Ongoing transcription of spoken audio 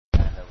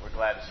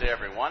glad to see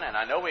everyone. And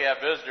I know we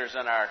have visitors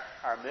in our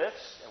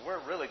midst, and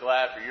we're really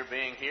glad for your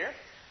being here.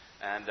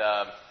 And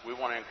we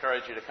want to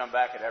encourage you to come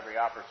back at every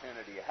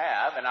opportunity you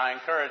have. And I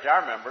encourage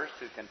our members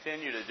to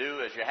continue to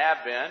do as you have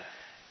been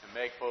and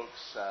make folks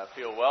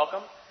feel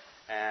welcome.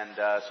 And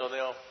so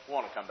they'll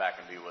want to come back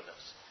and be with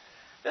us.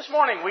 This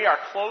morning we are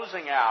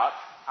closing out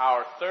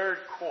our third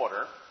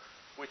quarter,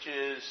 which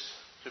is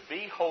to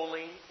be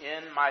holy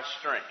in my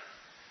strength.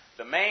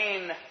 The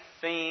main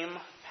theme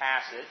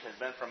passage has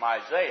been from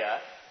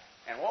Isaiah,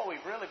 and what we've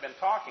really been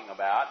talking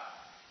about,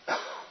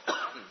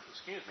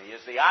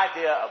 is the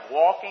idea of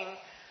walking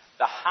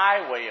the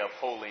highway of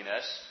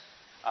holiness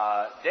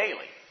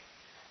daily.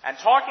 And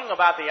talking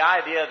about the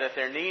idea that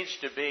there needs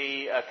to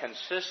be a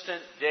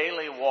consistent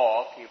daily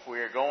walk if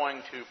we're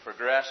going to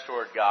progress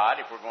toward God,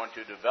 if we're going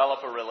to develop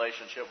a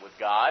relationship with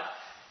God,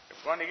 if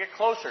we're going to get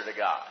closer to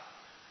God.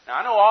 Now,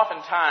 I know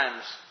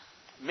oftentimes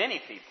many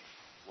people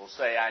will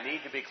say, I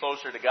need to be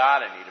closer to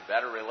God, I need a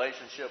better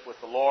relationship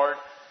with the Lord.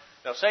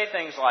 They'll say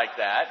things like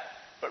that,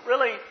 but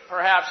really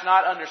perhaps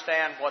not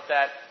understand what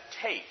that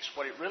takes,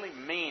 what it really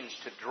means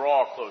to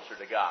draw closer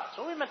to God.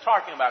 So we've been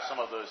talking about some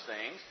of those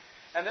things,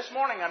 and this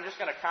morning I'm just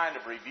going to kind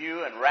of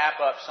review and wrap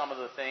up some of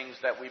the things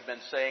that we've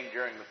been saying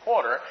during the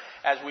quarter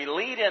as we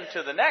lead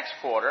into the next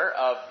quarter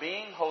of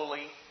being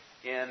holy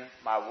in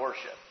my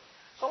worship.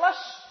 So let's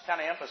kind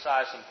of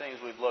emphasize some things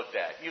we've looked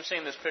at. You've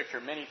seen this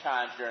picture many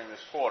times during this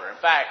quarter. In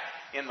fact,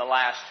 in the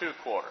last two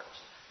quarters.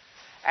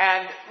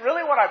 And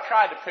really what I've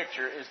tried to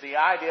picture is the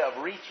idea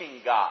of reaching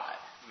God.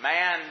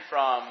 Man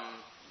from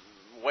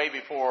way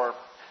before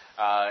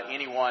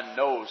anyone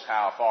knows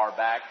how far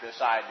back this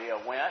idea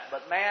went,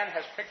 but man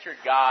has pictured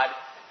God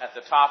at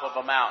the top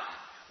of a mountain.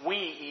 We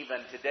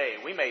even today,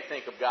 we may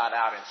think of God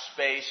out in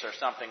space or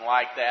something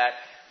like that,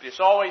 but it's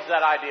always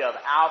that idea of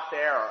out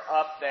there or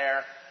up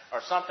there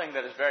or something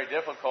that is very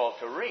difficult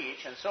to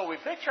reach. And so we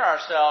picture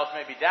ourselves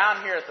maybe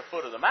down here at the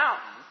foot of the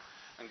mountain,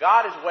 and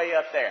God is way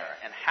up there.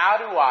 And how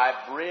do I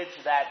bridge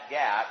that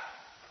gap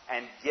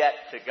and get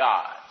to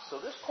God? So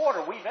this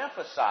quarter we've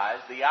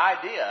emphasized the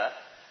idea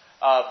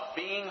of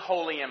being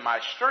holy in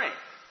my strength.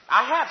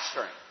 I have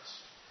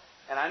strengths,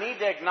 and I need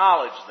to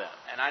acknowledge them.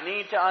 And I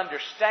need to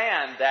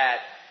understand that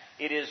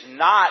it is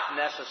not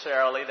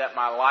necessarily that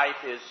my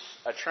life is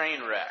a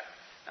train wreck.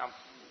 Now,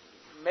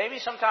 maybe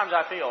sometimes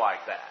I feel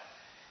like that.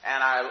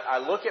 And I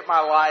look at my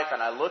life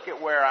and I look at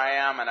where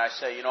I am and I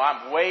say,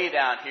 I'm way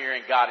down here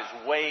and God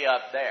is way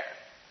up there.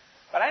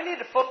 But I need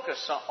to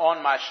focus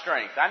on my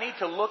strength. I need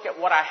to look at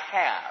what I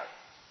have.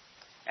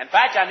 In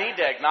fact, I need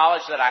to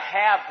acknowledge that I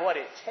have what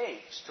it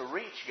takes to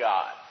reach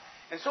God.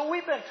 And so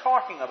we've been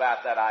talking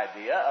about that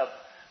idea of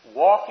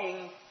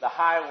walking the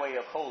highway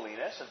of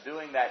holiness, of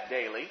doing that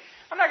daily.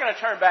 I'm not going to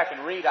turn back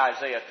and read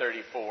Isaiah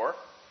 34.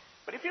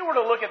 But if you were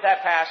to look at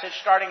that passage,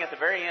 starting at the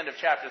very end of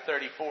chapter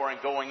 34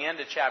 and going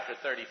into chapter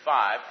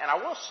 35, and I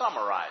will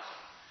summarize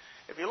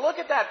it. If you look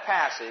at that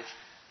passage,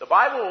 the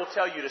Bible will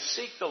tell you to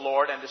seek the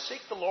Lord and to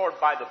seek the Lord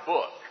by the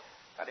book.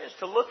 That is,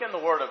 to look in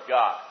the Word of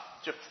God,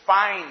 to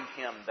find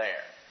Him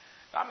there.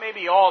 Not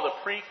maybe all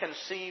the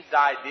preconceived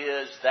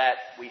ideas that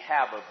we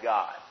have of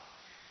God.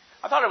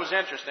 I thought it was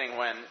interesting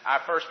when I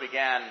first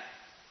began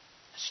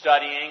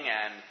studying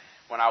and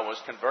when I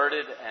was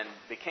converted and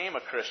became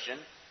a Christian.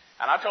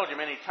 And I've told you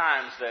many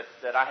times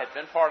that I had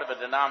been part of a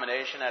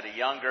denomination at a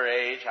younger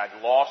age.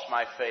 I'd lost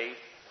my faith.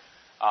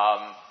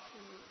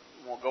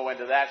 Won't go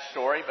into that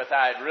story, but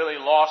I had really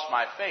lost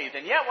my faith.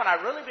 And yet when I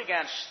really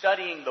began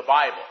studying the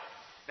Bible,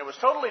 it was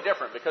totally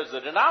different because the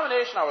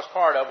denomination I was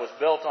part of was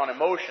built on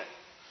emotion.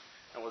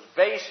 It was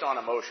based on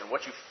emotion,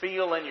 what you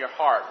feel in your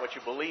heart, what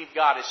you believe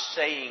God is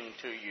saying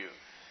to you,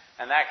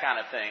 and that kind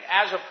of thing.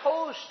 As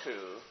opposed to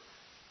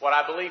what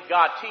I believe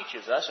God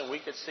teaches us, and we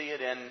could see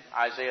it in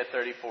Isaiah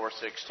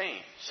 34:16.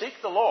 Seek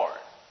the Lord,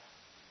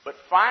 but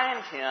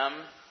find Him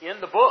in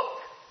the book,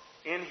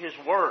 in His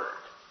Word.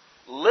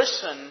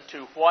 Listen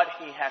to what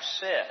He has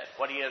said,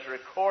 what He has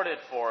recorded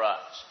for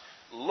us.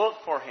 Look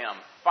for Him,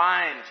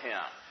 find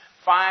Him,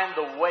 find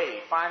the way,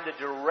 find the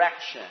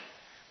direction.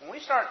 When we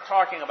start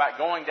talking about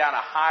going down a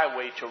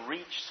highway to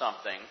reach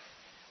something,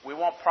 we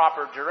want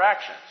proper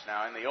directions.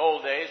 Now, in the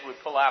old days, we'd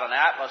pull out an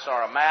atlas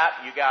or a map.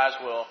 You guys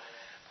will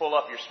pull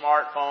up your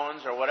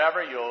smartphones or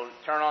whatever. You'll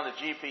turn on the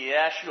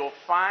GPS. You'll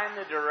find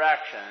the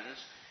directions.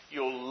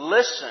 You'll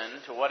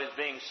listen to what is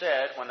being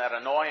said when that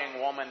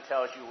annoying woman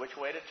tells you which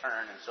way to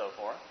turn and so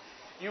forth.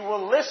 You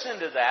will listen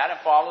to that and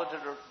follow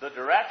the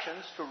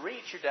directions to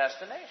reach your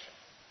destination.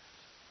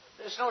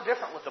 It's no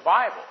different with the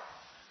Bible.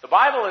 The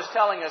Bible is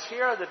telling us,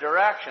 here are the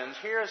directions.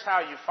 Here's how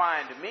you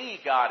find me,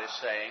 God is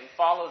saying.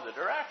 Follow the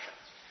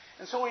directions.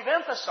 And so we've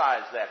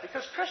emphasized that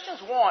because Christians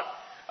want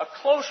a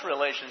close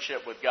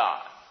relationship with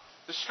God.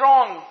 The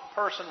strong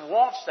person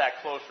wants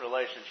that close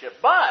relationship,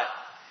 but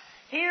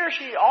he or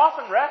she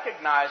often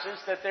recognizes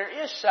that there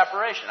is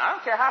separation. I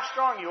don't care how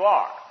strong you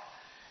are.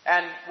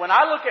 And when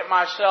I look at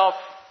myself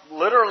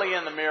literally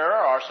in the mirror,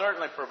 or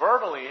certainly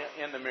proverbially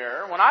in the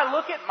mirror, when I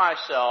look at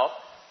myself,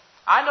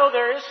 I know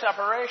there is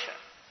separation.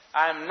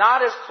 I'm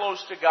not as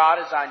close to God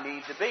as I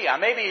need to be. I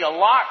may be a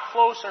lot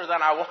closer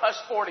than I was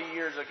 40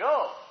 years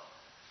ago,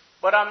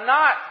 but I'm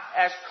not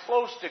as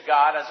close to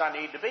God as I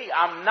need to be.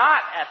 I'm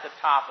not at the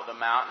top of the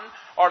mountain,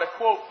 or to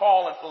quote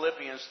Paul in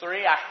Philippians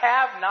 3, I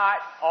have not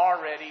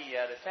already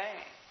yet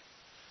attained.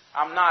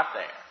 I'm not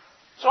there.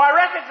 So I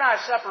recognize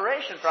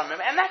separation from Him,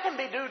 and that can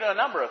be due to a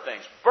number of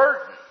things.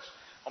 Burdens.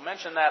 I'll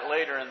mention that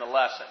later in the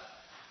lesson.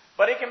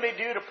 But it can be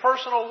due to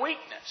personal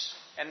weakness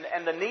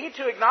and the need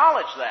to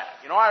acknowledge that.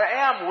 You know,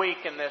 I am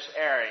weak in this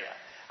area.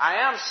 I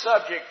am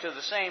subject to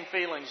the same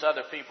feelings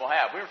other people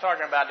have. We were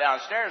talking about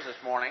downstairs this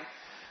morning.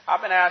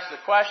 I've been asked the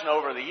question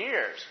over the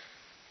years,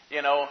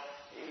 you know,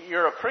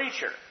 you're a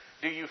preacher.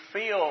 Do you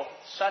feel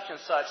such and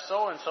such,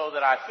 so-and-so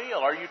that I feel?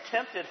 Are you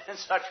tempted in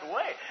such a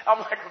way? I'm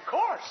like, of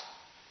course.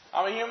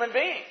 I'm a human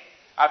being.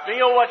 I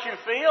feel what you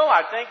feel.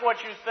 I think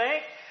what you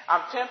think.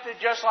 I'm tempted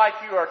just like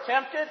you are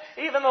tempted.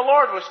 Even the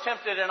Lord was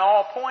tempted in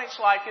all points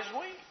like as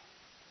we.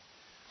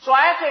 So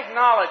I have to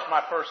acknowledge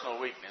my personal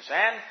weakness.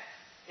 And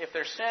if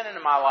there's sin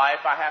in my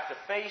life, I have to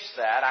face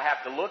that. I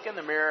have to look in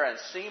the mirror and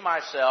see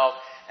myself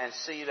and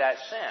see that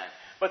sin.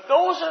 But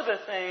those are the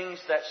things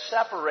that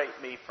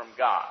separate me from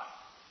God.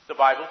 The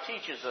Bible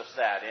teaches us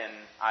that in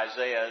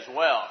Isaiah as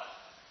well.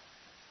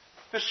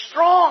 The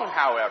strong,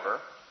 however,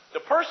 the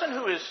person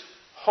who is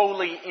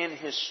holy in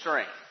his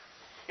strength,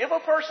 if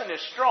a person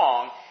is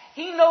strong,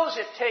 he knows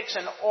it takes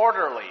an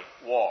orderly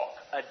walk,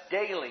 a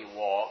daily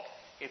walk,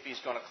 if he's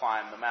going to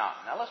climb the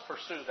mountain. Now let's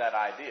pursue that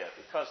idea,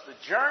 because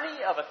the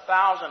journey of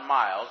 1,000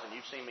 miles, and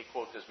you've seen me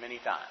quote this many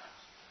times,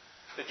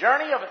 the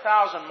journey of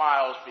 1,000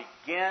 miles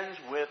begins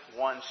with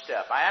one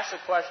step. I asked the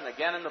question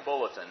again in the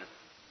bulletin,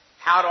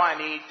 how do I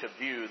need to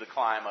view the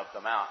climb up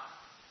the mountain?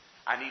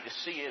 I need to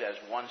see it as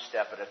one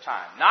step at a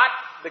time. Not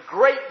the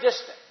great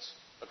distance,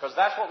 because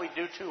that's what we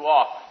do too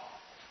often.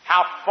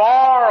 How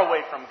far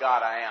away from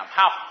God I am.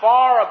 How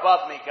far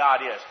above me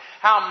God is.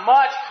 How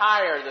much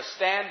higher the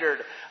standard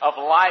of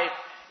life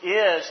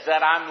is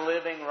that I'm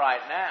living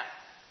right now.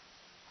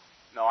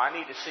 No, I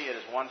need to see it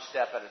as one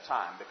step at a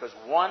time, because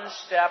one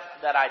step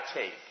that I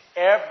take,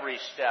 every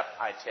step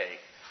I take,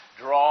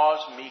 draws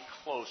me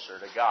closer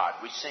to God.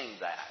 We sing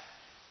that,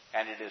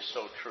 and it is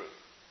so true.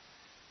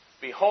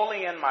 Be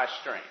holy in my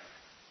strength.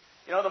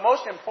 You know, the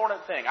most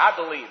important thing, I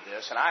believe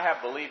this, and I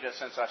have believed it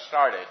since I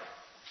started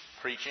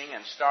preaching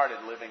and started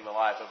living the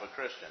life of a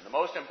Christian. The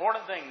most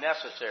important thing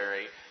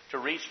necessary to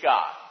reach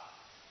God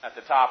at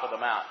the top of the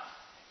mountain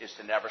is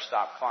to never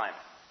stop climbing.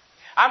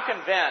 I'm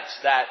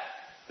convinced that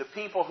the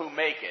people who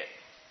make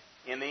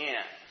it in the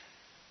end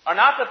are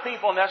not the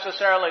people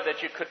necessarily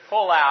that you could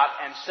pull out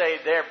and say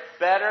they're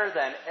better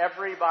than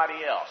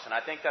everybody else. And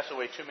I think that's the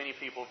way too many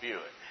people view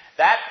it.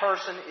 That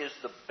person is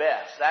the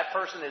best. That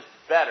person is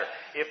better.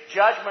 If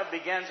judgment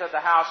begins at the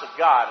house of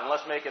God, and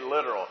let's make it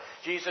literal,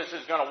 Jesus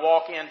is going to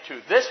walk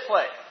into this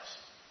place,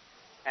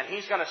 and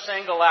He's going to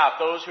single out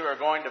those who are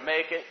going to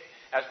make it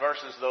as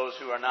versus those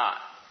who are not.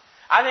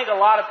 I think a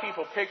lot of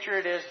people picture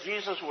it as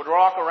Jesus would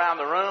walk around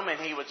the room and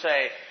He would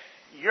say,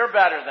 you're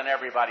better than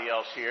everybody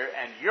else here,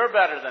 and you're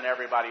better than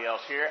everybody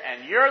else here,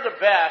 and you're the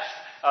best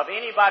of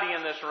anybody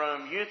in this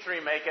room. You three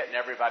make it, and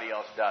everybody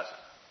else doesn't.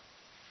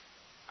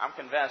 I'm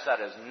convinced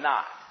that is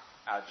not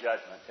how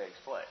judgment takes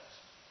place.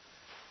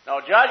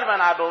 No,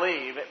 judgment, I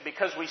believe,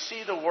 because we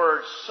see the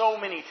word so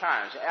many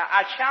times.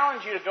 I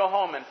challenge you to go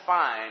home and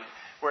find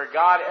where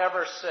God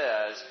ever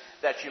says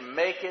that you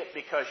make it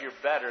because you're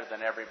better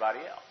than everybody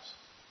else.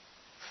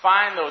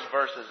 Find those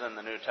verses in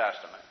the New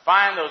Testament.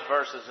 Find those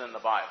verses in the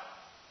Bible.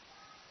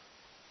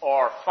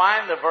 Or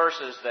find the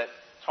verses that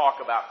talk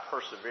about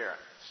perseverance.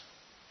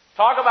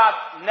 Talk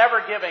about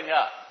never giving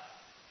up.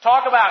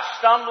 Talk about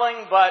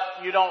stumbling, but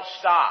you don't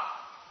stop.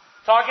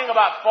 Talking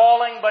about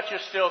falling, but you're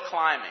still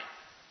climbing.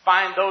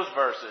 Find those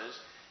verses,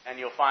 and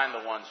you'll find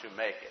the ones who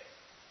make it.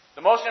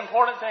 The most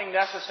important thing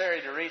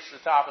necessary to reach the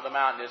top of the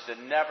mountain is to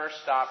never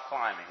stop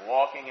climbing,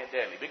 walking it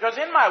daily. Because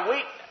in my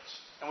weakness,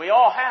 and we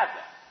all have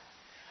them,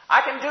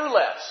 I can do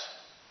less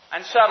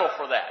and settle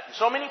for that. And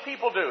so many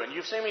people do, and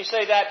you've seen me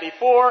say that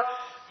before,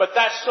 but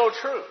that's so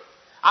true.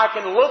 I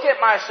can look at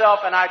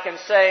myself and I can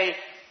say,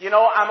 you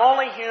know, I'm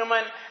only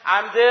human,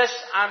 I'm this,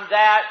 I'm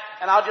that,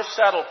 and I'll just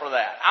settle for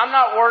that. I'm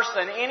not worse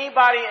than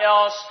anybody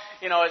else,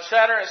 you know, et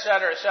cetera, et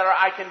cetera, et cetera.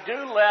 I can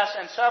do less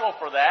and settle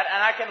for that,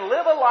 and I can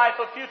live a life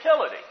of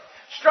futility,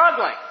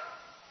 struggling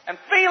and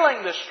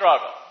feeling the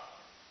struggle.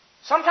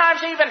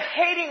 Sometimes even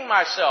hating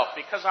myself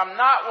because I'm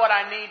not what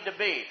I need to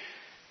be,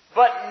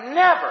 but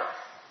never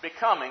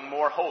becoming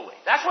more holy.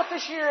 That's what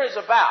this year is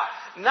about.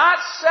 Not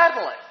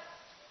settling.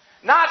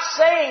 Not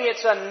saying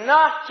it's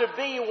enough to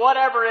be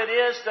whatever it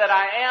is that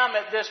I am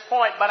at this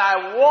point, but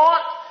I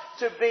want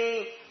to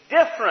be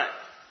different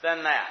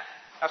than that.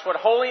 That's what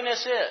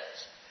holiness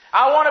is.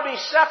 I want to be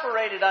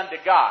separated unto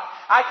God.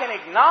 I can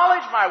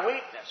acknowledge my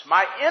weakness,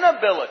 my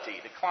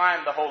inability to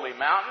climb the holy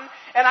mountain,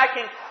 and I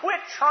can quit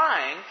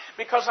trying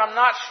because I'm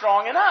not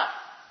strong enough.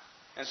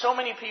 And so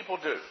many people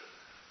do.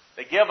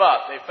 They give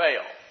up, they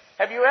fail.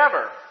 Have you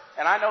ever,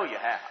 and I know you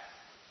have,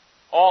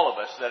 all of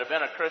us that have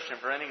been a Christian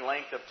for any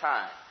length of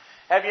time,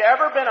 Have you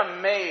ever been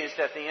amazed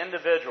at the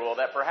individual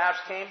that perhaps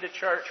came to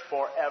church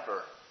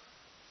forever?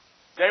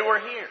 They were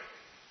here.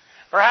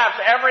 Perhaps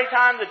every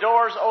time the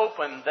doors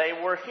opened, they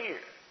were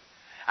here.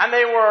 And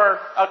they were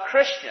a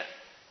Christian,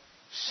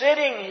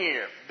 sitting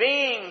here,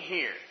 being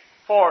here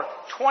for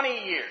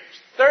 20 years,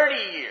 30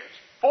 years,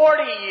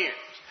 40 years.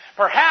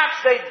 Perhaps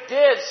they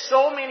did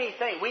so many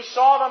things. We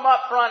saw them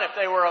up front, if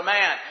they were a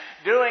man,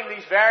 doing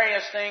these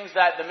various things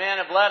that the men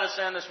have led us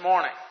in this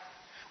morning.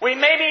 We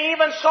maybe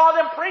even saw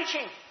them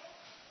preaching.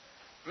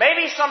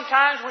 Maybe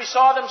sometimes we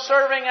saw them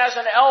serving as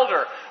an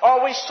elder,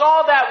 or we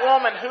saw that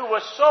woman who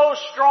was so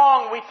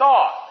strong, we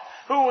thought,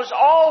 who was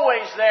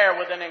always there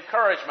with an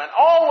encouragement,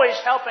 always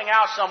helping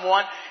out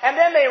someone, and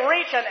then they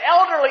reach an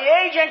elderly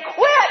age and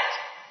quit.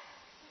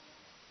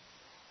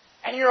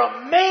 And you're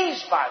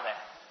amazed by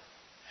that.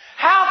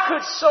 How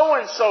could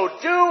so-and-so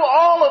do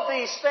all of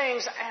these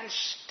things and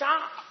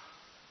stop?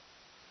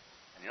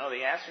 And you know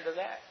the answer to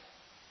that?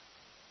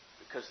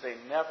 Because they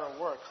never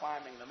were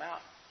climbing the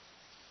mountain.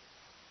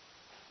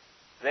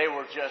 They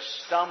were just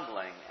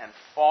stumbling and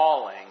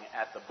falling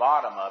at the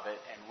bottom of it,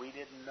 and we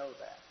didn't know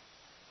that.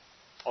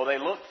 Oh, they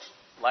looked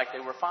like they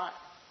were fine.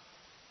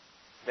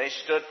 They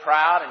stood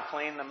proud and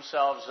cleaned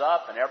themselves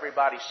up, and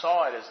everybody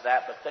saw it as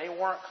that, but they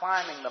weren't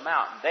climbing the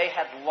mountain. They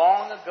had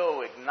long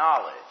ago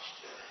acknowledged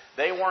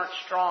they weren't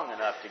strong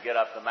enough to get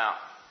up the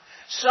mountain.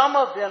 Some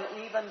of them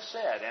even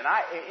said, and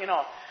I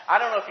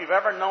don't know if you've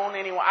ever known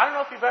anyone, I don't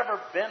know if you've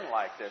ever been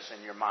like this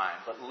in your mind,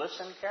 but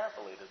listen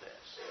carefully to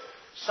this.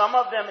 Some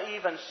of them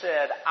even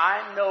said,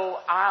 I know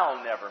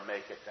I'll never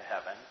make it to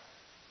heaven,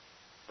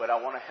 but I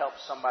want to help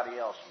somebody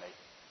else make it.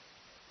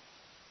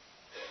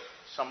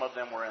 Some of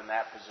them were in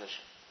that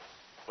position.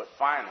 But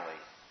finally,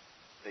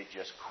 they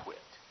just quit.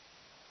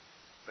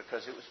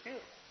 Because it was futile.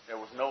 There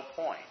was no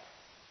point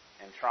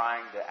in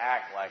trying to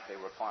act like they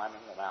were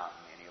climbing the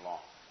mountain any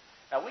longer.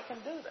 Now, we can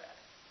do that.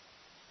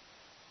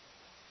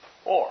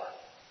 Or,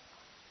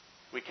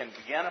 we can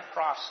begin a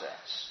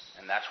process,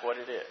 and that's what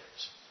it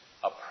is.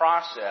 A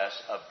process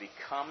of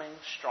becoming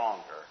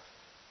stronger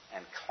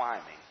and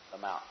climbing the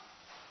mountain.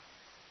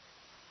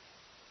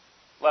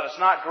 Let us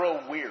not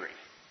grow weary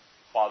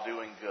while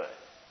doing good,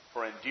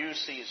 for in due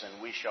season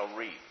we shall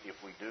reap if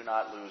we do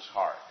not lose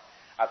heart.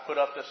 I've put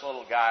up this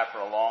little guy for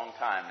a long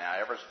time now,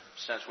 ever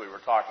since we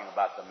were talking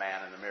about the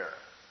man in the mirror.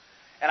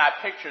 And I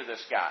picture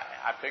this guy.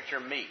 I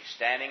picture me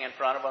standing in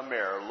front of a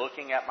mirror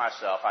looking at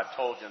myself. I've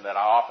told you that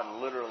I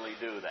often literally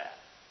do that.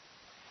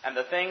 And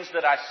the things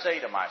that I say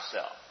to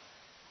myself,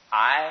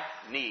 I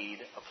need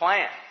a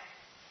plan.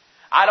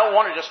 I don't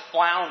want to just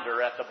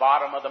flounder at the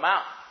bottom of the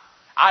mountain.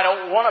 I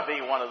don't want to be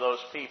one of those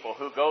people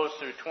who goes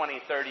through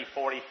 20, 30,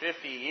 40,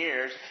 50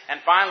 years and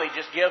finally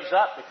just gives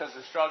up because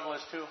the struggle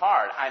is too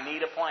hard. I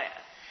need a plan.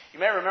 You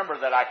may remember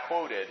that I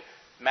quoted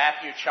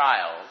Matthew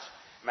Childs.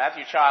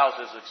 Matthew Childs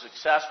is a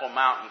successful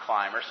mountain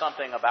climber,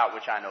 something about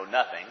which I know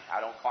nothing. I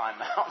don't climb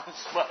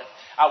mountains, but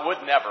I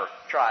would never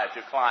try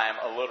to climb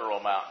a literal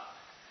mountain.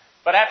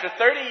 But after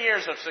 30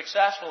 years of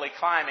successfully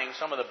climbing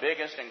some of the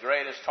biggest and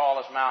greatest,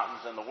 tallest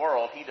mountains in the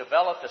world, he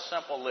developed a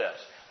simple list.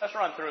 Let's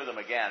run through them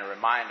again and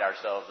remind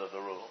ourselves of the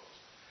rules.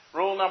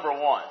 Rule number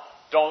 1,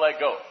 don't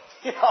let go.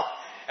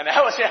 And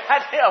that was the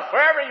idea.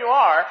 Wherever you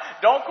are,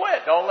 don't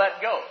quit. Don't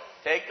let go.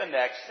 Take the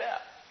next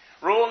step.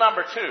 Rule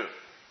number 2,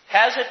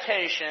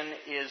 hesitation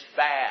is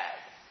bad.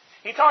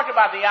 He talked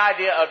about the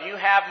idea of you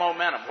have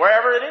momentum,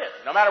 wherever it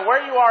is. No matter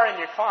where you are in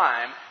your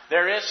climb,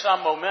 there is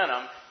some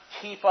momentum.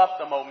 Keep up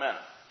the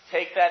momentum.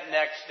 Take that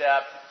next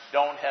step.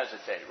 Don't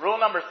hesitate. Rule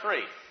number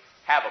 3,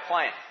 have a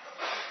plan.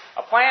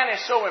 A plan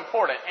is so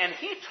important. And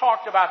he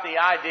talked about the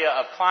idea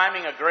of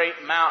climbing a great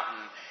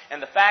mountain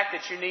and the fact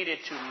that you needed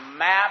to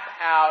map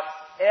out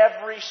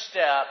every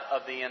step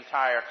of the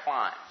entire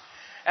climb.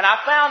 And I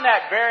found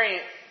that very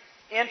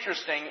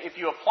interesting if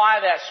you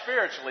apply that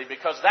spiritually,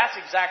 because that's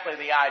exactly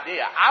the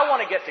idea. I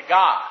want to get to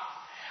God.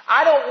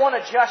 I don't want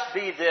to just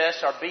be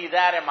this or be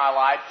that in my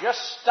life, just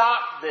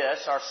stop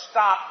this or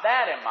stop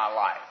that in my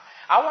life.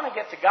 I want to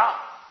get to God.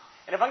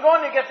 And if I'm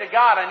going to get to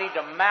God, I need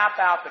to map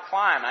out the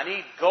climb. I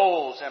need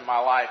goals in my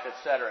life,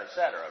 etc.,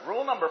 etc.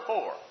 Rule number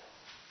 4,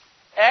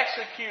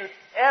 execute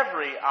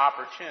every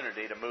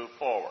opportunity to move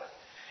forward.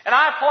 And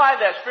I applied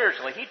that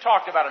spiritually. He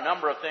talked about a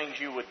number of things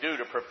you would do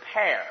to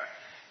prepare,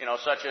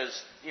 such as,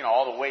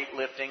 all the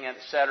weightlifting,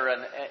 etc.,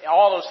 and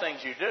all those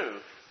things you do.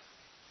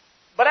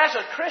 But as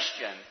a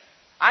Christian,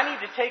 I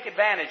need to take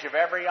advantage of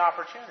every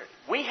opportunity.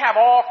 We have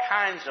all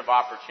kinds of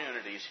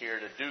opportunities here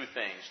to do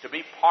things, to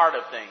be part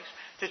of things,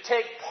 to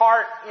take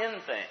part in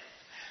things.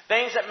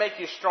 Things that make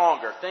you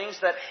stronger, things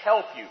that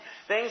help you,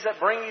 things that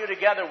bring you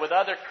together with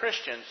other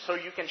Christians so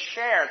you can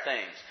share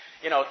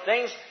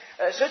things.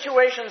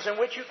 Situations in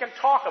which you can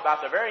talk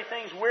about the very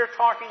things we're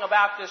talking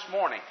about this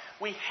morning.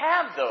 We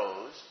have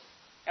those,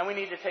 and we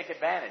need to take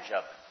advantage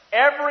of them.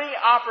 Every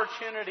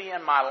opportunity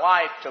in my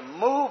life to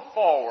move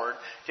forward,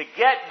 to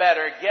get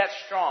better, get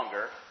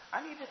stronger,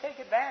 I need to take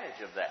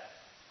advantage of that.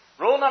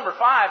 Rule number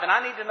 5, and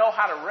I need to know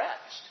how to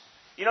rest.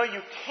 You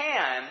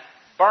can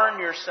burn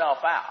yourself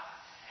out.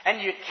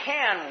 And you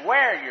can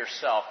wear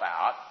yourself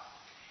out.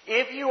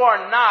 if you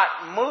are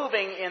not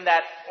moving in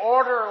that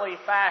orderly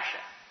fashion.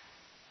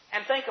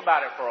 And think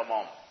about it for a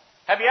moment.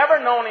 Have you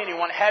ever known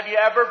anyone, have you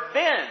ever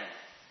been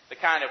the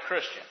kind of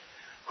Christian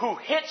who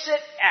hits it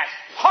as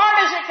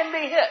hard as it can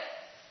be hit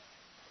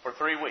for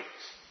 3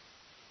 weeks?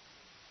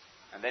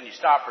 And then you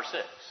stop for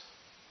 6.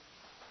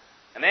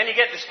 And then you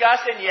get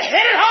disgusted and you hit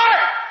it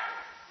hard!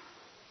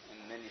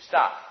 And then you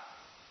stop.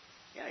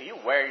 You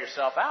wear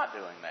yourself out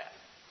doing that.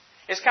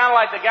 It's kind of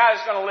like the guy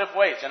that's going to lift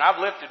weights. And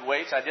I've lifted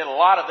weights. I did a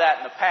lot of that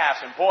in the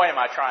past. And boy, am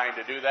I trying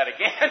to do that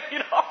again,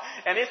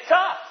 And it's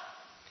tough.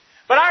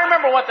 But I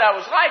remember what that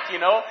was like,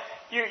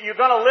 You're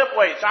going to lift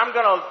weights. I'm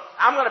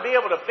going to be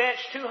able to bench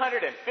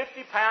 250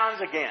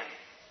 pounds again.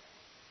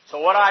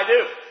 So what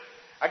do?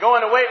 I go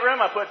in the weight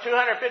room. I put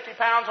 250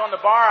 pounds on the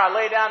bar. I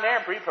lay down there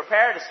and be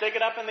prepared to stick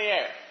it up in the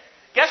air.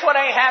 Guess what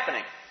ain't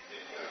happening?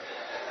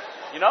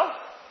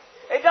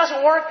 It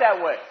doesn't work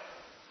that way.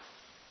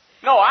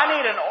 No, I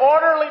need an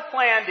orderly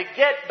plan to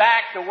get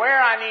back to where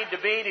I need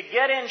to be, to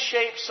get in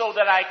shape so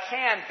that I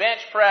can bench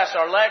press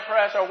or leg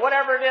press or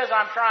whatever it is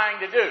I'm trying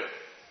to do.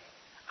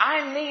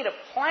 I need a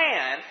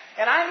plan,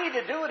 and I need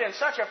to do it in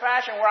such a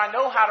fashion where I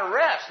know how to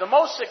rest. The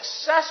most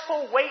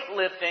successful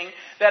weightlifting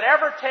that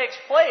ever takes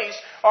place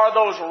are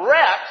those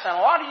reps, and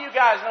a lot of you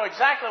guys know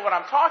exactly what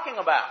I'm talking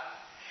about.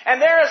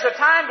 And there is a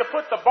time to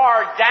put the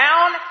bar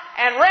down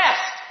and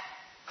rest,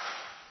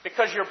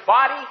 because your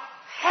body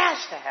has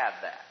to have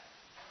that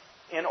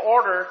in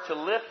order to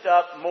lift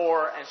up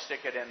more and stick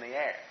it in the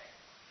air.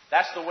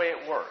 That's the way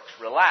it works.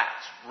 Relax,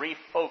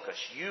 refocus.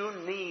 You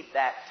need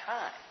that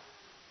time.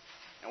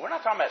 And we're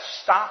not talking about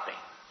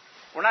stopping.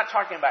 We're not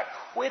talking about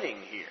quitting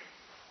here.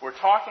 We're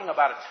talking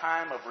about a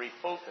time of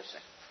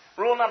refocusing.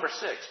 Rule number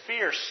 6,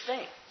 fear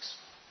stinks.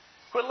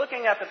 Quit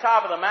looking at the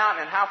top of the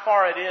mountain and how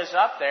far it is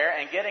up there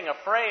and getting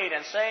afraid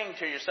and saying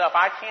to yourself,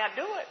 I can't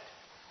do it.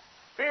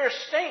 Fear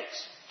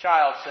stinks,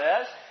 child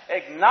says.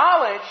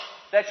 Acknowledge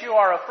that you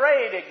are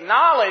afraid.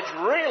 Acknowledge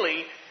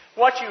really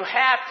what you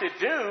have to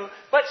do,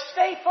 but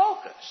stay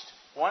focused,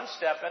 one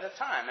step at a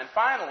time. And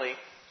finally,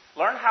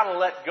 learn how to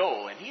let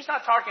go. And he's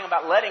not talking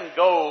about letting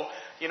go,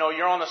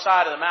 you're on the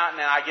side of the mountain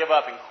and I give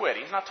up and quit.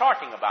 He's not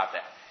talking about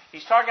that.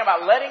 He's talking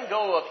about letting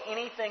go of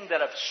anything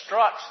that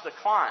obstructs the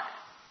climb.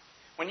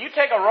 When you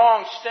take a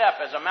wrong step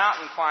as a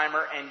mountain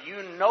climber and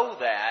you know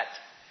that,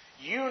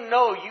 you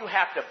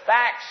have to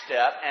back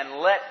step and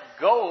let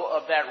go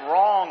of that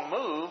wrong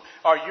move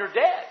or you're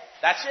dead.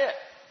 That's it.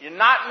 You're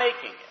not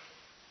making it.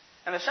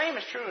 And the same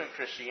is true in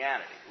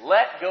Christianity.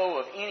 Let go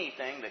of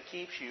anything that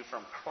keeps you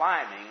from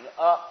climbing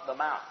up the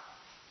mountain.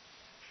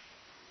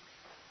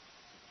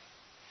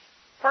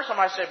 A person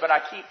might say, but I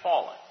keep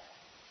falling.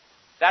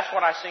 That's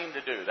what I seem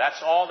to do.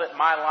 That's all that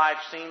my life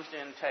seems to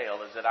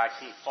entail, is that I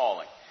keep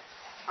falling.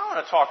 I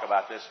want to talk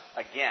about this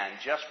again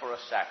just for a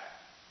second.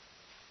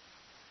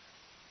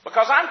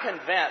 Because I'm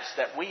convinced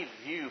that we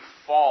view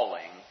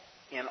falling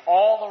in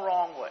all the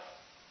wrong way.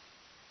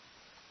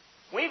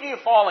 We view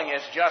falling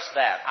as just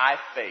that. I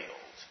failed.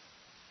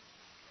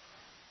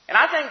 And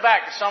I think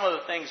back to some of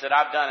the things that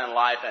I've done in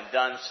life and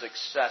done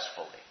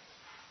successfully,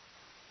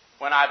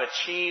 when I've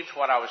achieved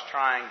what I was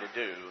trying to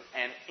do.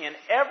 And in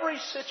every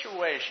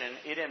situation,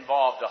 it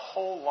involved a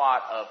whole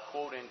lot of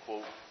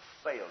quote-unquote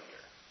failure.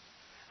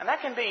 And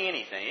that can be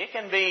anything. It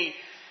can be,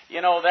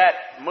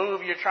 that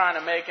move you're trying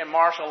to make in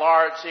martial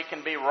arts. It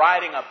can be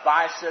riding a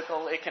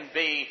bicycle. It can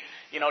be,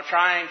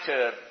 trying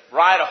to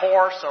ride a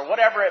horse or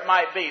whatever it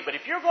might be. But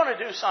if you're going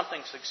to do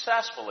something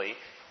successfully,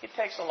 it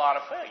takes a lot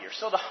of failure.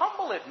 So the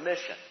humble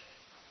admission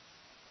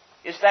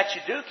is that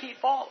you do keep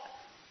falling.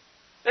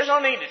 There's no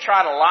need to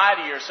try to lie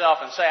to yourself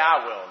and say,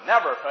 I will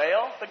never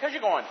fail, because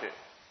you're going to.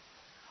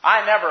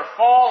 I never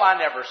fall, I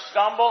never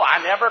stumble,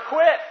 I never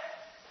quit.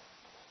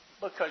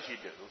 Because you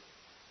do.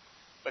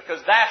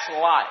 Because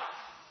that's life.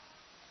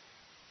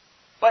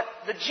 But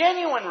the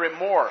genuine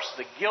remorse,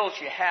 the guilt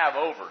you have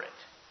over it.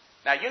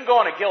 Now, you can go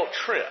on a guilt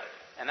trip,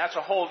 and that's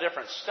a whole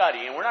different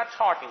study, and we're not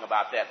talking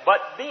about that. But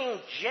being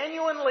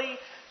genuinely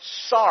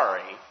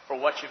sorry for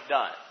what you've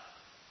done,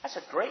 that's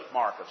a great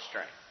mark of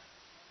strength.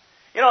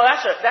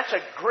 That's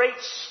a great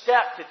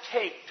step to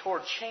take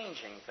toward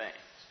changing things.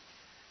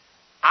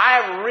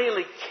 I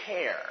really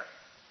care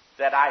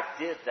that I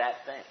did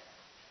that thing.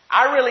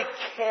 I really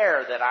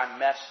care that I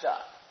messed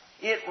up.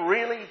 It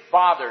really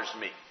bothers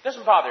me. It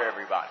doesn't bother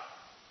everybody,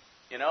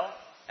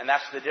 and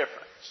that's the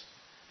difference.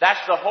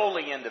 That's the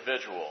holy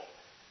individual,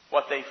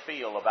 what they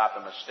feel about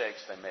the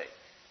mistakes they make.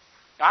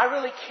 I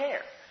really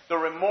care, the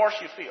remorse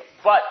you feel,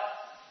 but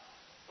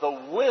the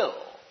will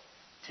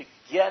to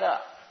get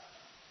up.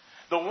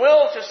 The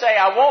will to say,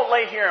 I won't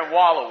lay here and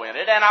wallow in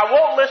it, and I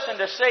won't listen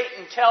to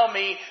Satan tell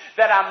me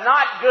that I'm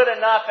not good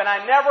enough and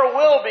I never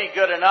will be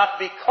good enough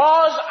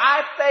because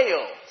I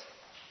failed.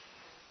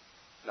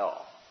 No.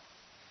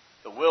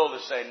 The will to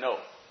say no,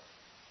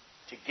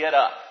 to get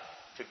up,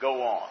 to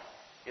go on,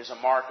 is a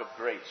mark of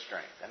great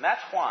strength. And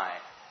that's why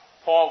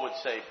Paul would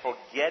say,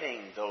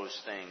 forgetting those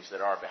things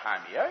that are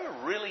behind me. Have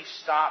you really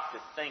stopped to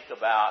think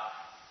about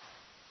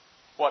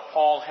what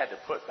Paul had to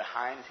put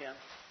behind him?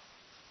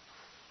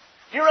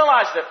 You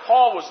realize that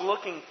Paul was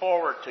looking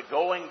forward to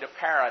going to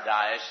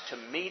paradise, to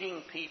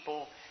meeting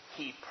people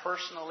he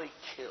personally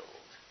killed,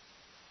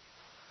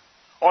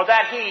 or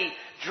that he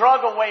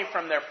drug away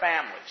from their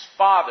families,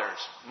 fathers,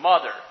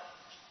 mother,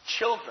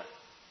 children,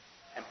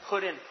 and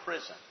put in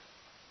prison.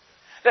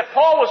 That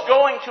Paul was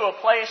going to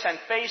a place and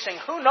facing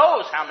who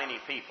knows how many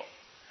people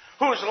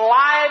whose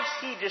lives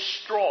he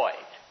destroyed.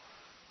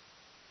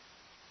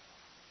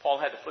 Paul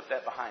had to put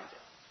that behind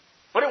him.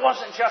 But it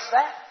wasn't just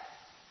that.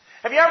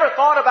 Have you ever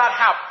thought about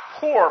how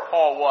poor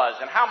Paul was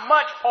and how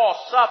much Paul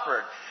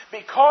suffered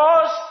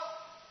because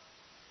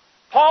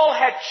Paul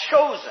had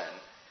chosen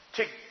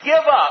to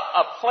give up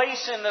a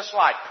place in this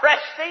life,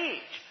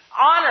 prestige,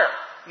 honor,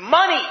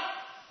 money,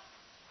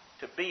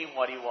 to be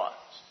what he was.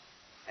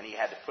 And he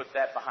had to put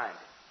that behind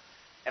him.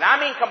 And I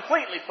mean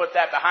completely put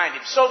that behind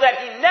him, so that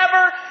he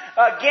never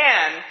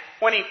again,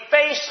 when he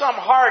faced some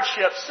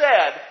hardship,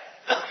 said,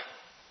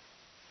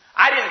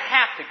 I didn't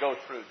have to go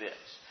through this.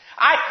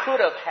 I could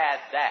have had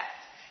that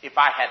if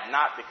I had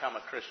not become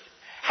a Christian.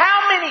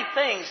 How many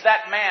things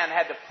that man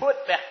had to put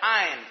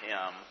behind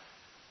him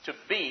to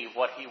be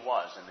what he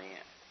was in the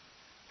end?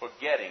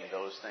 Forgetting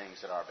those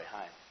things that are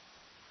behind him.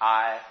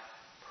 I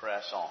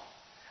press on.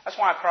 That's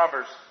why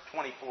Proverbs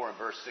 24 and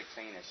verse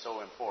 16 is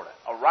so important.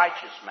 A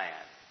righteous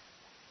man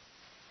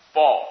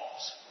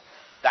falls.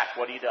 That's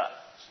what he does.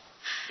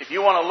 If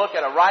you want to look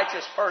at a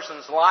righteous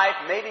person's life,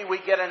 maybe we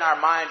get in our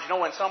minds,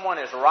 when someone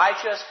is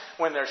righteous,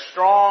 when they're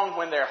strong,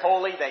 when they're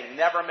holy, they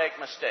never make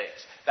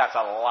mistakes. That's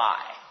a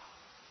lie.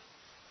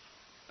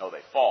 No,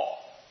 they fall.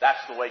 That's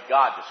the way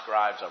God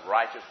describes a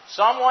righteous.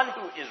 Someone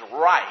who is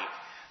right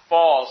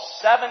falls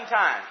 7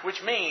 times,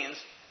 which means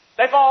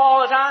they fall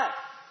all the time.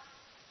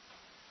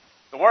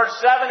 The word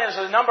 7 is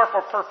a number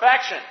for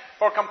perfection,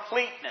 for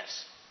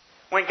completeness.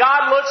 When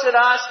God looks at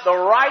us, the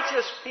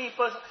righteous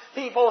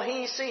people,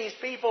 He sees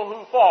people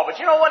who fall. But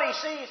you know what He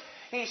sees?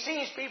 He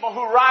sees people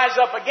who rise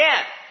up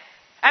again.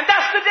 And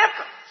that's the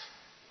difference.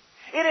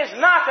 It is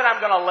not that I'm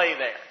going to lay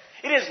there.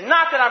 It is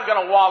not that I'm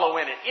going to wallow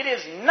in it. It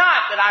is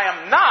not that I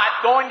am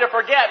not going to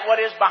forget what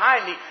is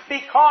behind me,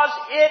 because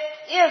it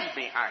is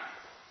behind me.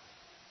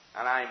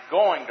 And I'm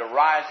going to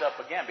rise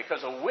up again,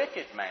 because a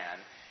wicked man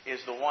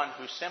is the one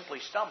who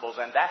simply stumbles,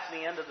 and that's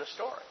the end of the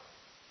story.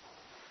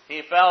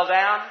 He fell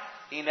down.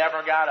 He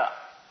never got up.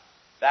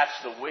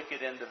 That's the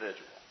wicked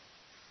individual.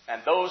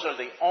 And those are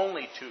the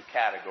only 2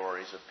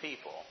 categories of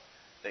people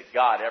that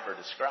God ever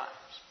describes.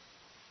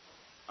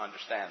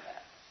 Understand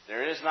that.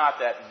 There is not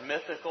that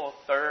mythical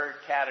 3rd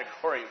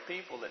category of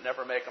people that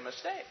never make a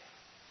mistake.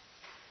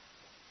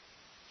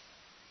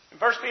 In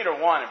 1 Peter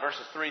 1, in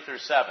verses 3 through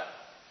 7,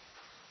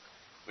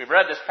 we've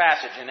read this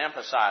passage and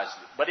emphasized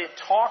it, but it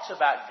talks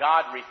about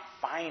God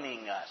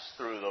refining us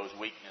through those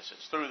weaknesses,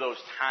 through those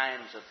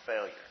times of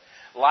failure,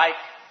 like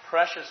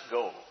precious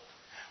gold.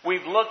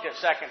 We've looked at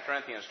 2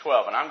 Corinthians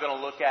 12, and I'm going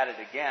to look at it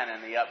again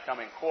in the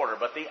upcoming quarter.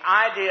 But the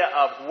idea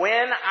of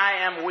when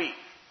I am weak,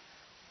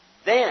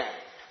 then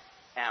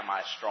am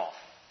I strong.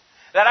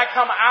 That I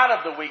come out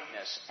of the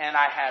weakness and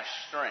I have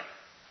strength.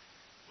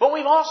 But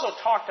we've also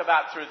talked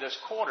about through this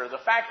quarter the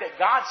fact that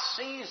God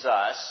sees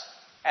us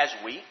as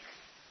weak,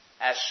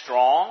 as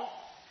strong.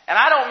 And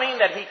I don't mean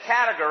that He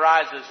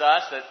categorizes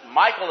us that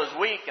Michael is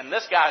weak and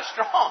this guy is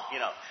strong.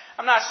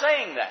 I'm not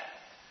saying that.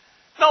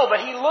 No,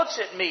 but He looks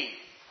at me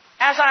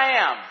as I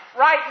am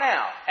right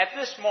now, at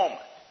this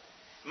moment.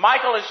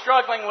 Michael is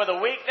struggling with a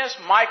weakness.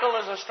 Michael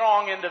is a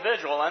strong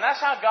individual. And that's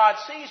how God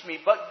sees me.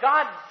 But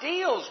God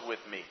deals with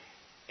me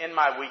in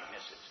my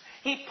weaknesses.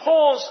 He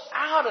pulls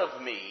out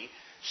of me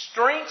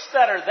strengths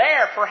that are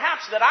there,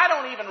 perhaps that I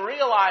don't even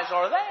realize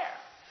are there.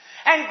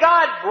 And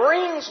God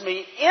brings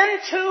me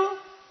into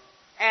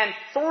and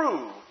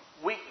through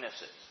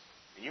weaknesses.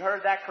 You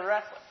heard that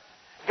correctly.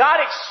 God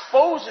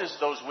exposes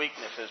those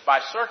weaknesses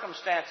by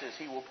circumstances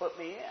He will put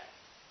me in.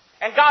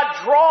 And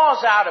God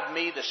draws out of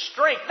me the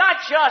strength, not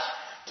just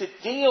to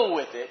deal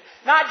with it,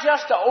 not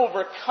just to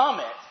overcome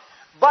it,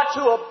 but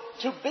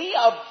to be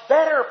a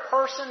better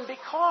person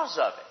because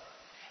of it.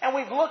 And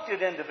we've looked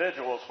at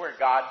individuals where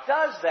God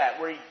does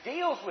that, where He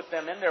deals with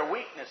them in their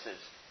weaknesses.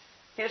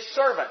 His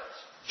servants,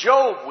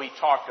 Job we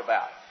talked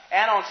about.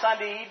 And on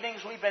Sunday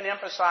evenings we've been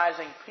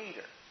emphasizing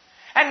Peter.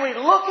 And we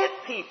look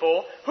at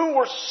people who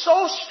were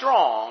so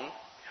strong,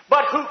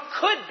 but who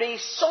could be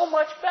so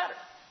much better.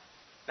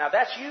 Now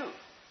that's you.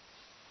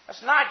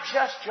 That's not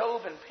just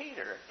Job and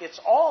Peter. It's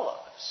all of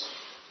us.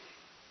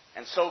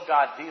 And so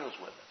God deals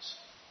with us.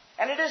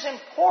 And it is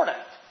important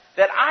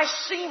that I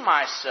see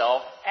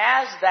myself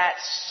as that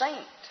saint.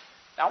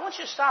 Now I want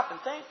you to stop and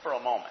think for a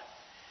moment.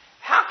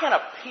 How can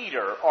a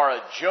Peter or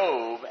a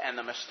Job and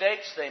the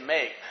mistakes they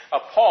make, a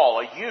Paul,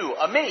 a you,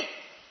 a me,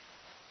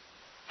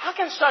 how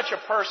can such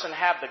a person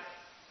have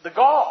the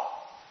gall?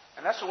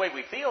 And that's the way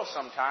we feel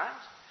sometimes.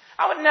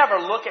 I would never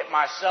look at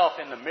myself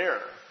in the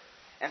mirror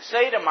and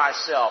say to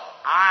myself,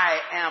 I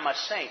am a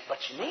saint. But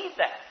you need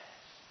that.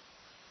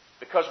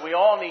 Because we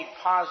all need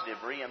positive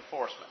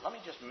reinforcement. Let me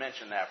just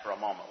mention that for a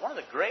moment. One of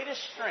the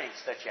greatest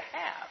strengths that you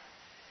have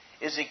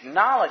is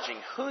acknowledging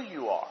who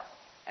you are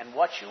and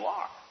what you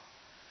are.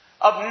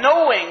 of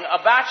knowing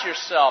about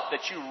yourself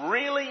that you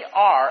really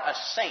are a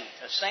saint.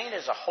 A saint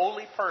is a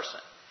holy person.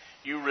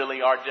 You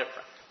really are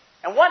different.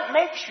 And what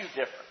makes you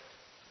different?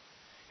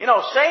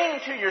 Saying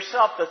to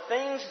yourself the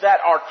things that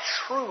are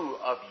true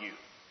of you,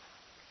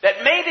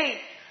 that maybe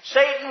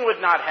Satan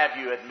would not have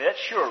you admit,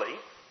 surely,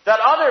 that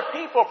other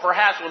people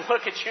perhaps would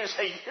look at you and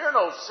say, you're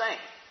no saint.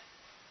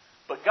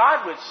 But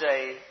God would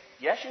say,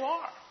 yes, you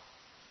are,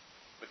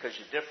 because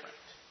you're different.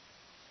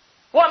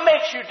 What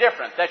makes you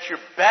different? That you're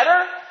better?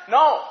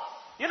 No,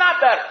 you're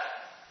not better.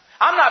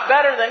 I'm not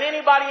better than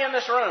anybody in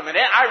this room, and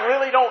I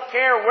really don't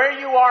care where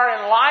you are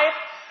in life,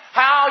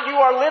 how you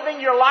are living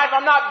your life.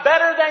 I'm not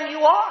better than you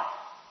are.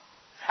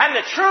 And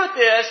the truth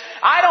is,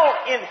 I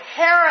don't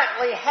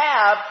inherently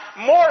have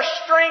more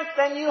strength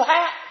than you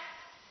have,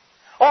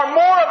 or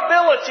more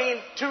ability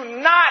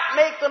to not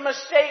make the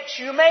mistakes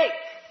you make.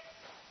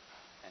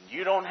 And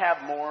you don't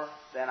have more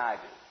than I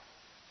do.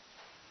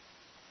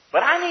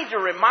 But I need to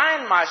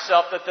remind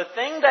myself that the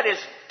thing that is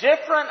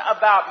different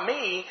about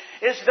me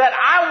is that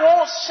I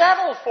won't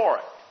settle for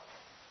it.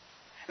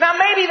 Now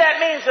maybe that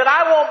means that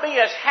I won't be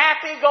as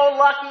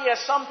happy-go-lucky as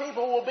some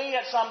people will be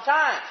at some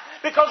times.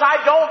 Because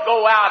I don't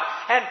go out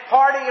and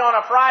party on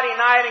a Friday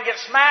night and get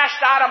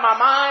smashed out of my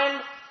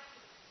mind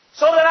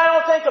so that I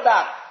don't think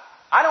about it.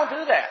 I don't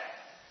do that.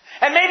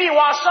 And maybe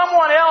while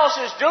someone else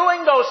is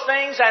doing those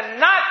things and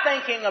not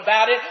thinking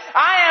about it,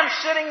 I am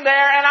sitting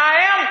there and I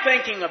am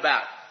thinking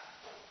about it.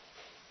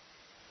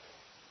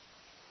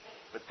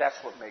 But that's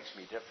what makes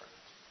me different.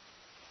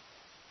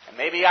 And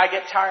maybe I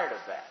get tired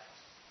of that.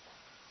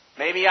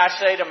 Maybe I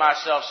say to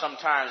myself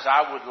sometimes,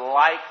 I would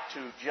like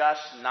to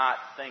just not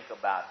think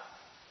about it.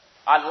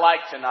 I'd like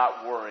to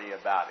not worry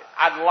about it.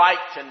 I'd like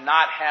to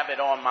not have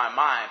it on my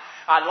mind.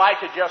 I'd like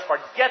to just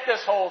forget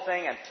this whole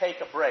thing and take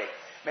a break.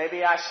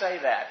 Maybe I say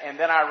that, and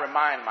then I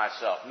remind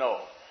myself, no,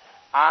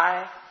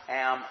 I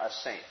am a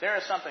saint. There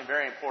is something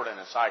very important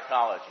in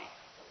psychology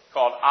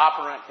called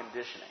operant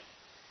conditioning.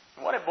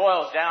 And what it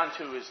boils down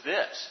to is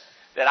this,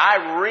 that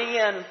I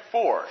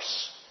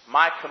reinforce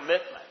my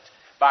commitment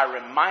by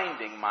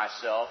reminding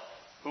myself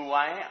who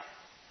I am.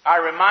 I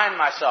remind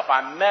myself,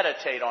 I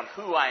meditate on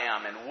who I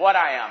am and what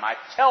I am. I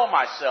tell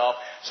myself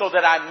so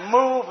that I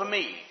move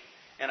me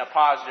in a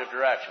positive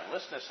direction.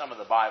 Listen to some of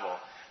the Bible,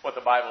 what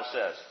the Bible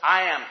says.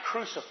 I am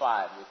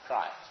crucified with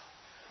Christ.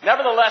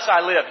 Nevertheless I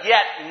live,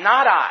 yet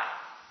not I,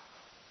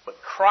 but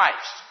Christ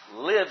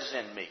lives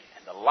in me.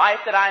 And the life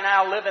that I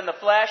now live in the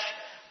flesh,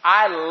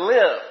 I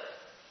live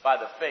by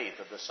the faith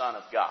of the Son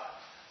of God,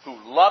 who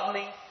loved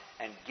me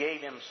and gave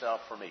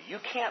himself for me. You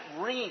can't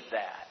read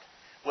that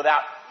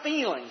without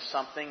feeling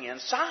something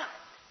inside.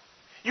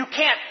 You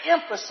can't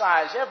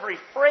emphasize every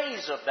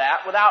phrase of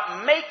that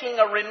without making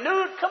a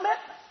renewed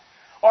commitment.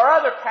 Or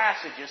other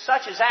passages,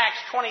 such as Acts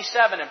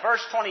 27 and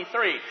verse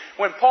 23,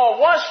 when Paul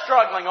was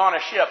struggling on a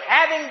ship,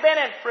 having been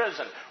in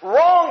prison,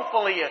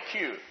 wrongfully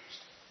accused.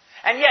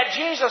 And yet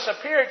Jesus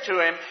appeared to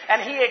him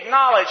and he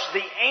acknowledged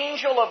the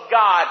angel of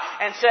God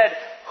and said,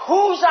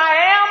 whose I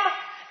am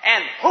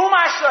and whom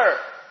I serve.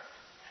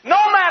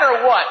 No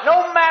matter what,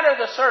 no matter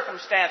the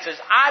circumstances,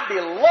 I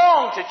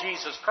belong to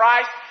Jesus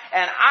Christ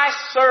and I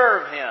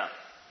serve Him.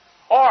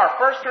 Or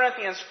 1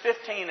 Corinthians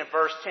 15 and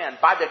verse 10,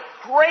 by the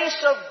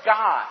grace of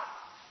God,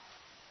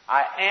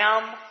 I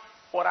am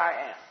what I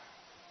am.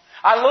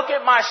 I look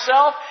at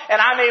myself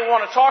and I may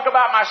want to talk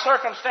about my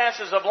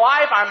circumstances of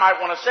life. I might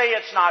want to say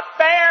it's not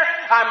fair.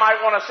 I might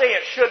want to say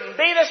it shouldn't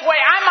be this way.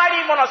 I might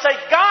even want to say,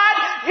 God,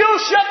 you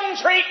shouldn't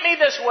treat me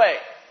this way.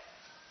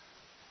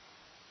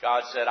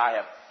 God said, I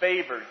have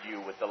favored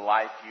you with the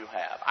life you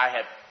have. I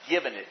have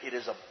given it. It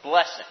is a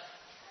blessing.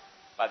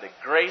 By the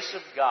grace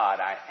of God,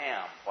 I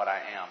am what I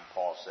am,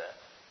 Paul said.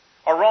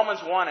 Or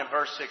Romans 1 and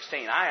verse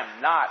 16, I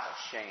am not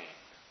ashamed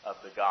of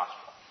the gospel.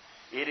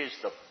 It is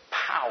the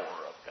power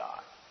of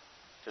God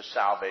to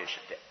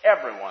salvation, to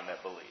everyone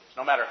that believes.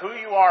 No matter who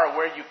you are or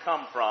where you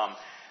come from,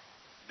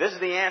 this is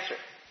the answer.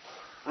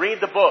 Read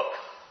the book.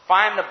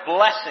 Find the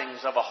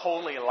blessings of a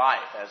holy life,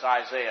 as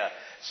Isaiah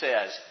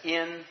says,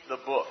 in the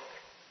book.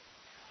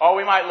 Or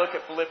we might look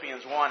at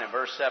Philippians 1 and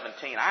verse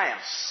 17. I am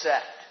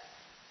set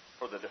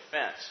for the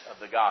defense of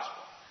the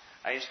gospel.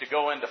 I used to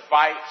go into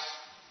fights,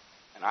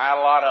 and I had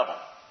a lot of them.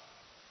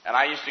 And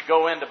I used to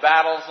go into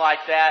battles like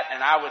that,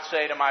 and I would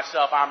say to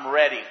myself, I'm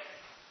ready.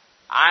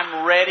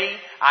 I'm ready.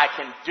 I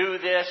can do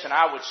this. And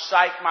I would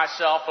psych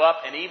myself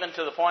up, and even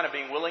to the point of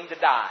being willing to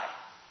die.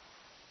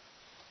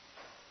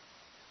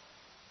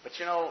 But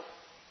you know,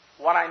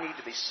 what I need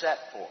to be set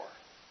for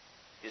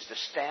is to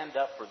stand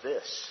up for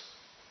this.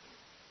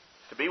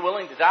 To be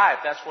willing to die if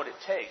that's what it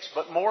takes.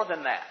 But more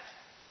than that,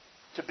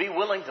 to be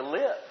willing to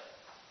live.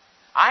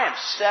 I am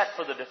set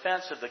for the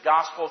defense of the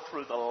gospel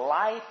through the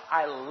life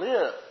I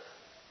live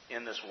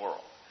in this world.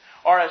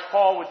 Or as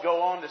Paul would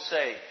go on to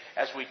say,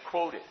 as we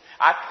quoted,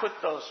 I put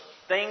those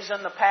things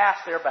in the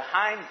past, they're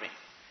behind me.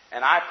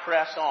 And I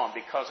press on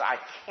because I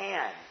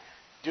can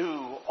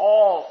do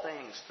all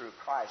things through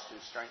Christ who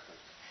strengthens me.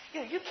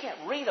 You know, you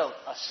can't read a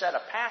set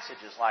of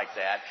passages like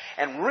that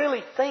and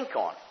really think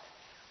on it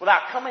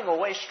without coming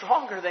away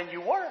stronger than you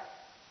were.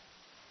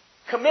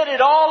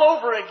 committed all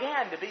over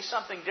again to be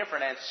something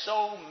different, and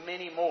so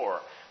many more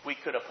we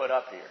could have put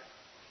up here.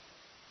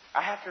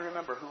 I have to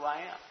remember who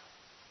I am.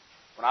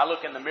 When I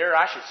look in the mirror,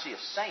 I should see a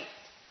saint,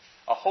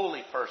 a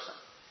holy person.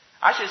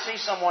 I should see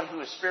someone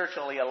who is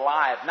spiritually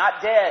alive,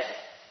 not dead.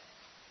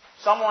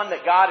 Someone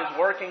that God is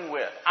working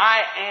with.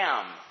 I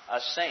am a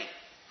saint.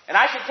 And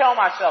I should tell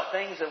myself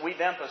things that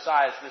we've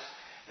emphasized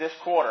this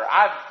quarter.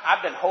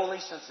 I've been holy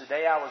since the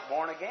day I was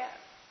born again.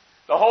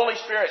 The Holy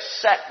Spirit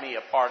set me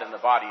apart in the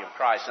body of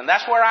Christ. And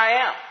that's where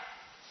I am.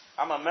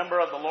 I'm a member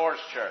of the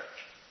Lord's church.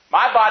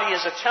 My body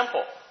is a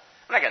temple.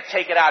 I'm not going to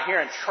take it out here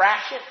and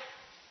trash it.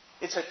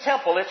 It's a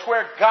temple. It's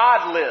where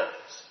God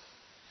lives.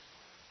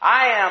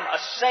 I am a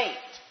saint.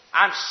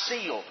 I'm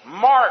sealed,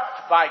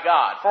 marked by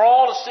God for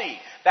all to see.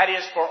 That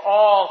is, for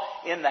all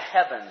in the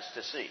heavens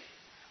to see.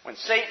 When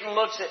Satan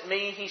looks at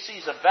me, he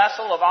sees a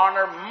vessel of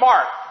honor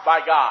marked by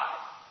God.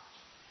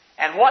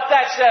 And what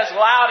that says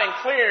loud and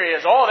clear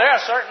is, there are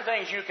certain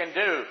things you can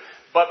do,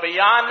 but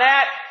beyond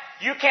that,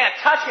 you can't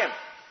touch him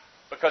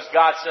because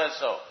God says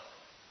so.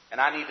 And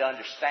I need to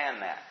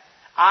understand that.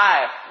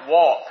 I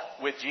walk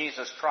with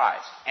Jesus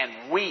Christ,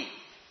 and we,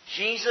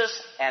 Jesus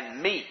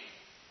and me,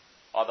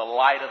 are the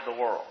light of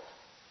the world.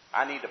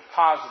 I need to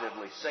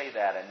positively say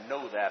that and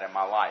know that in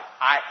my life.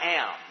 I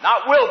am,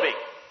 not will be.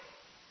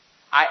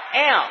 I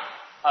am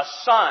a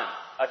son,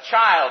 a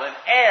child, an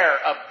heir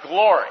of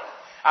glory.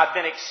 I've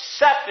been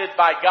accepted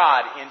by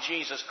God in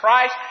Jesus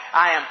Christ.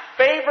 I am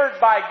favored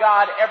by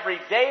God every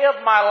day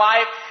of my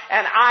life.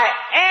 And I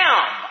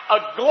am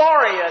a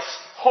glorious,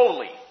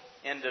 holy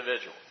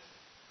individual.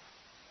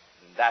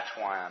 And that's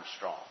why I'm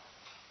strong.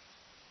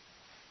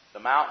 The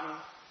mountain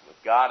with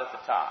God at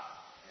the top.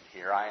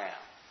 And here I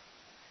am.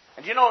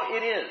 And you know,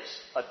 it is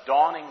a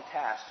daunting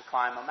task to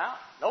climb a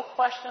mountain. No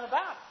question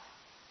about it.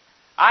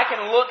 I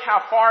can look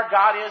how far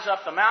God is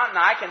up the mountain.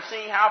 I can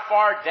see how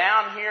far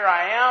down here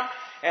I am.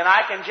 And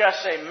I can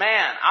just say,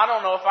 man, I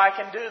don't know if I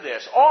can do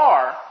this.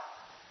 Or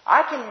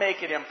I can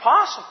make it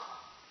impossible.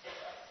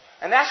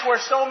 And that's where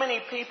so many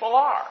people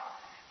are.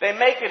 They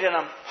make it an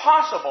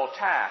impossible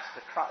task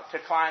to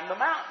climb the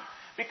mountain.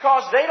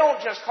 Because they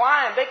don't just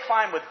climb, they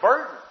climb with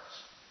burdens.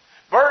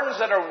 Burdens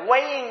that are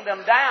weighing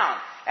them down.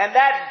 And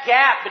that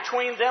gap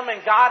between them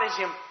and God is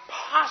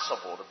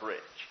impossible to bridge.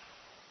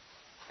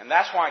 And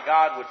that's why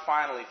God would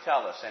finally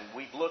tell us, and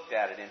we've looked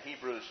at it in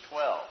Hebrews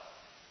 12,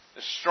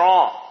 the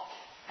strong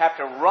have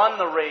to run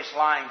the race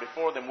lying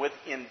before them with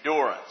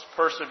endurance,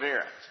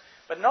 perseverance.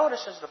 But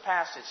notice as the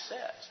passage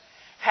says,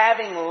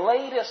 having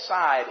laid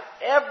aside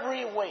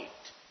every weight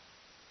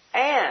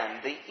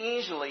and the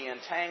easily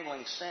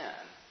entangling sin,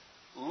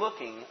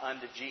 looking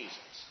unto Jesus.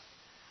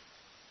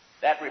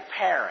 That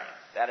repairing,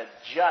 that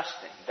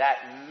adjusting, that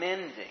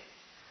mending,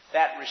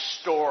 that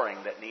restoring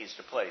that needs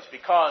to place.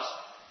 Because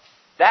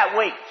that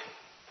weight,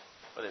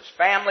 whether it's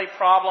family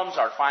problems,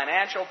 our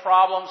financial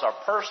problems, our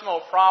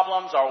personal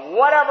problems, or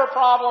whatever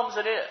problems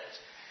it is,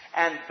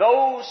 and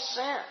those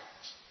sins,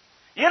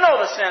 you know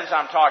the sins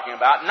I'm talking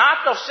about, not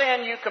the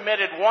sin you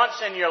committed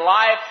once in your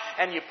life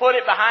and you put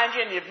it behind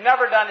you and you've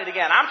never done it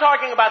again. I'm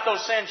talking about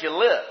those sins you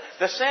live,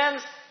 the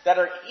sins that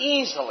are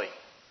easily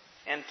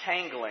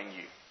entangling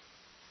you,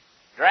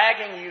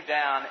 dragging you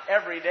down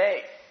every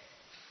day.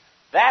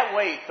 That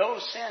weight,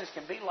 those sins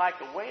can be like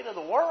the weight of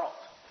the world.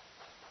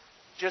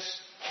 Just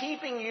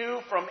keeping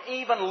you from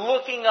even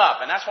looking up.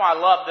 And that's why I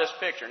love this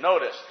picture.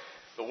 Notice,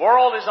 the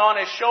world is on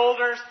his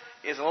shoulders,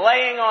 is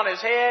laying on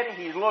his head.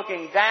 He's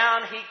looking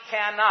down. He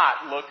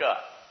cannot look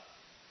up.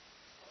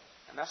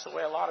 And that's the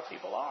way a lot of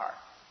people are.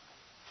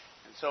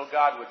 And so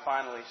God would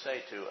finally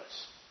say to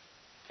us,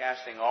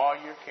 casting all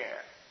your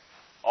care,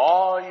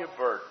 all your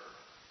burden,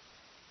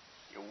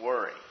 your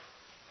worry,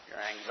 your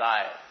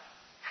anxiety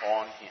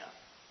on Him.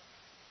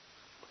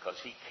 Because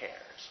He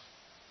cares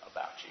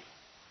about you.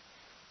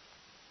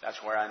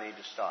 That's where I need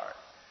to start.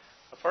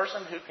 A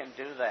person who can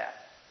do that,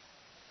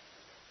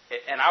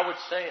 and I would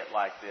say it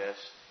like this,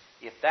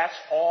 if that's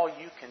all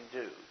you can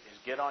do is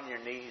get on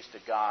your knees to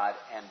God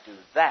and do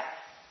that,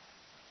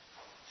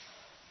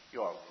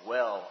 you are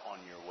well on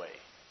your way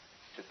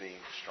to being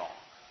strong.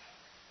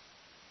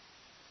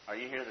 Are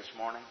you here this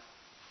morning?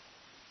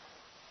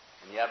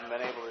 And you haven't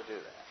been able to do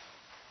that.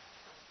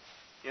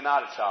 You're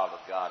not a child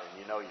of God,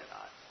 and you know you're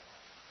not.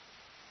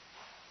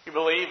 You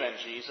believe in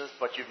Jesus,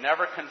 but you've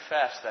never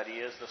confessed that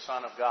He is the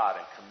Son of God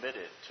and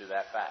committed to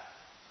that fact.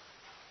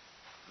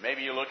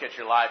 Maybe you look at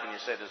your life and you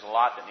say, there's a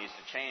lot that needs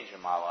to change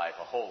in my life,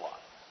 a whole lot.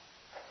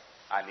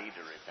 I need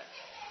to repent.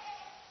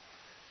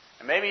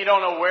 And maybe you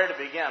don't know where to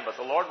begin,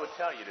 but the Lord would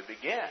tell you to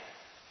begin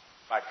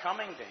by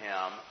coming to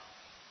Him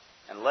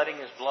and letting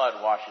His blood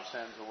wash your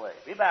sins away.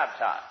 Be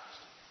baptized.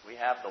 We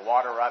have the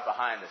water right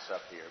behind us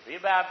up here. Be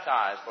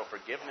baptized for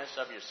forgiveness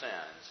of your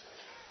sins.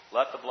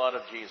 Let the blood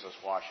of Jesus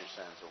wash your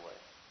sins away.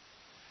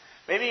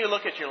 Maybe you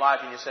look at your life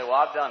and you say, well,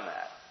 I've done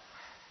that.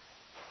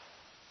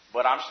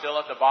 But I'm still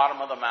at the bottom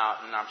of the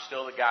mountain. I'm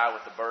still the guy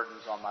with the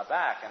burdens on my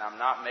back, and I'm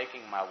not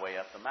making my way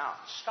up the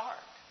mountain.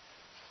 Start.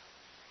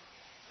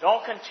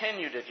 Don't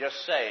continue to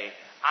just say,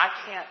 I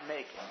can't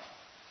make it.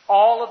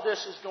 all of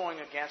this is going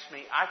against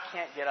me. I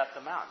can't get up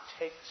the mountain.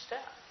 Take the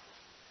step.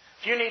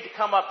 If you need to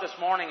come up this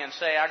morning and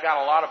say, I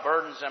got a lot of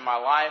burdens in my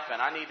life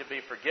and I need to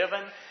be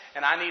forgiven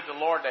and I need the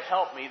Lord to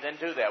help me, then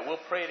do that.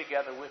 We'll pray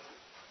together with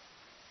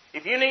you.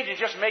 If you need to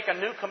just make a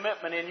new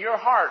commitment in your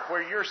heart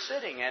where you're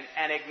sitting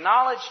and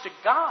acknowledge to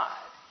God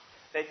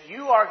that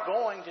you are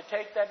going to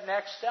take that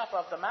next step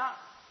up the mountain,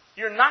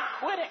 you're not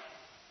quitting,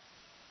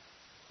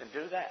 then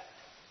do that.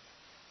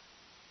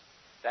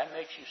 That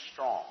makes you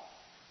strong.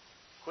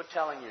 Quit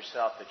telling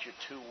yourself that you're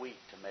too weak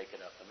to make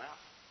it up the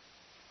mountain.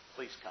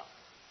 Please come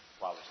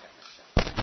while we stand and sing.